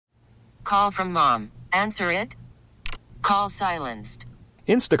call from mom. Answer it. Call silenced.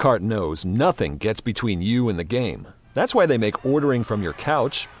 Instacart knows nothing gets between you and the game. That's why they make ordering from your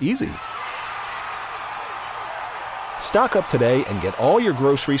couch easy. Stock up today and get all your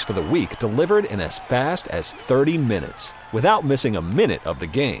groceries for the week delivered in as fast as 30 minutes without missing a minute of the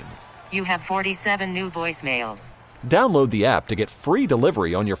game. You have 47 new voicemails. Download the app to get free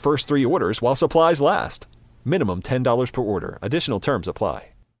delivery on your first 3 orders while supplies last. Minimum $10 per order. Additional terms apply.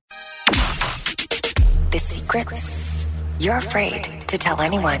 The secrets you're afraid to tell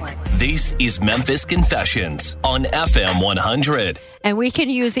anyone. This is Memphis Confessions on FM 100. And we can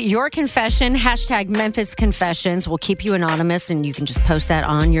use your confession, hashtag Memphis Confessions. We'll keep you anonymous, and you can just post that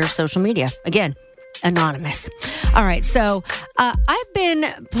on your social media. Again, anonymous. All right, so I've been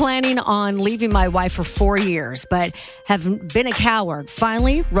planning on leaving my wife for 4 years, but have been a coward.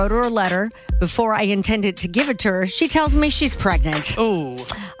 Finally, wrote her a letter before I intended to give it to her. She tells me she's pregnant. Oh.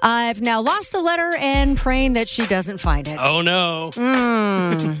 I've now lost the letter and praying that she doesn't find it. Oh, no.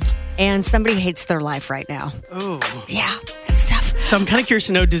 And somebody hates their life right now. Oh. Yeah, that's tough. So I'm kind of curious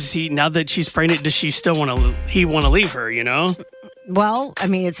to know, does he, now that she's pregnant, does he still want to leave her, you know? Well, I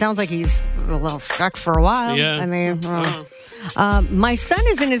mean, it sounds like he's a little stuck for a while. Yeah. I mean, my son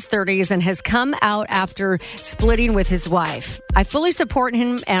is in his 30s and has come out after splitting with his wife. I fully support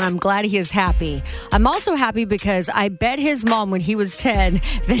him, and I'm glad he is happy. I'm also happy because I bet his mom when he was 10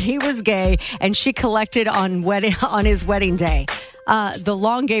 that he was gay, and she collected on his wedding day. The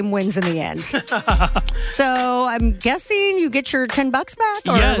long game wins in the end. So I'm guessing you get your $10 back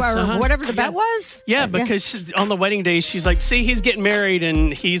or, yes, or whatever the bet was? Yeah, because on the wedding day, she's like, see, he's getting married.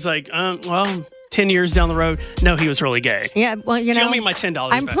 And he's like, well, 10 years down the road, no, he was really gay. Yeah, well, you know. Show me my $10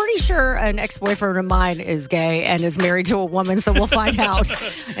 I'm back. pretty sure an ex-boyfriend of mine is gay and is married to a woman, so we'll find out.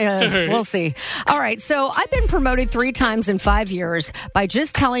 We'll see. All right, so I've been promoted 3 times in 5 years by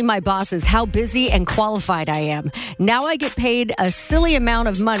just telling my bosses how busy and qualified I am. Now I get paid a silly amount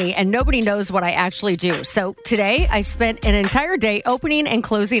of money, and nobody knows what I actually do. So today, I spent an entire day opening and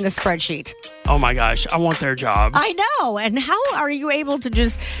closing a spreadsheet. Oh, my gosh. I want their job. I know. And how are you able to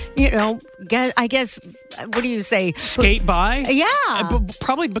just, get, I guess, what do you say? Skate by? Yeah.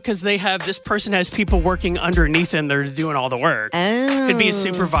 Probably because this person has people working underneath them. They're doing all the work. Oh. Could be a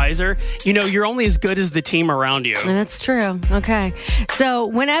supervisor. You're only as good as the team around you. That's true. Okay. So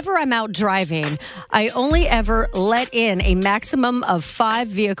whenever I'm out driving, I only ever let in a maximum of 5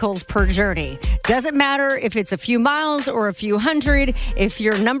 vehicles per journey. Doesn't matter if it's a few miles or a few hundred. If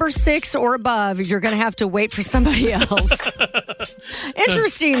you're number 6 or above, you're going to have to wait for somebody else.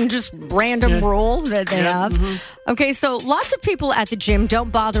 Interesting, just random rule that they have. Mm-hmm. Okay, so lots of people at the gym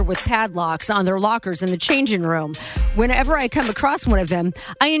don't bother with padlocks on their lockers in the changing room. Whenever I come across one of them,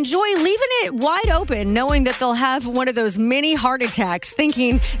 I enjoy leaving it wide open, knowing that they'll have one of those mini heart attacks,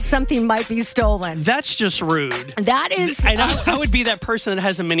 thinking something might be stolen. That's just rude. That is... And I would be that person that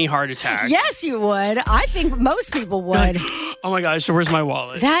has a mini heart attack. Yes, you would. I think most people would. Like, oh my gosh, where's my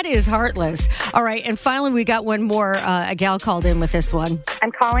wallet? That is heartless. All right, and finally we got one more. A gal called in with this one.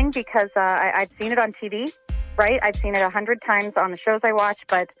 I'm calling because I've seen it on TV, right? I've seen it 100 times on the shows I watch,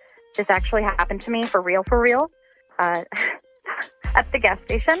 but this actually happened to me for real, at the gas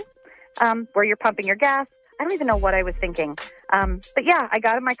station where you're pumping your gas. I don't even know what I was thinking. But yeah, I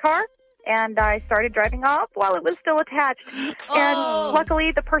got in my car and I started driving off while it was still attached. Oh. And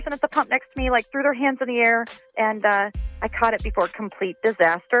luckily the person at the pump next to me threw their hands in the air, and I caught it before complete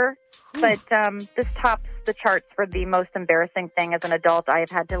disaster. But this tops the charts for the most embarrassing thing as an adult I have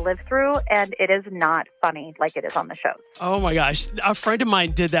had to live through, and it is not funny like it is on the shows. Oh my gosh. A friend of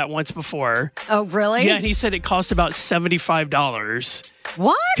mine did that once before. Oh, really? Yeah, and he said it cost about $75.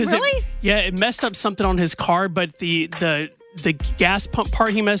 What? Really? It messed up something on his car, but the gas pump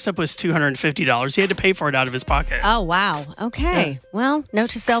part he messed up was $250. He had to pay for it out of his pocket. Oh, wow. Okay. Yeah. Well,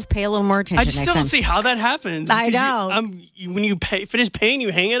 note to self, pay a little more attention next time. I still don't see how that happens. I know. When you finish paying,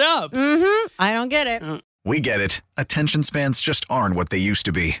 you hang it up. Mm-hmm. I don't get it. We get it. Attention spans just aren't what they used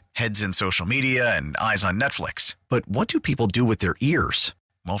to be. Heads in social media and eyes on Netflix. But what do people do with their ears?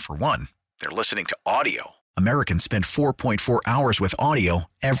 Well, for one, they're listening to audio. Americans spend 4.4 hours with audio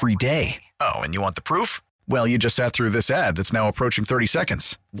every day. Oh, and you want the proof? Well, you just sat through this ad that's now approaching 30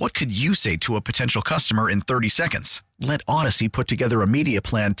 seconds. What could you say to a potential customer in 30 seconds? Let Odyssey put together a media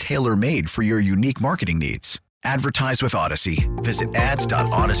plan tailor-made for your unique marketing needs. Advertise with Odyssey. Visit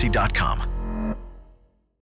ads.odyssey.com.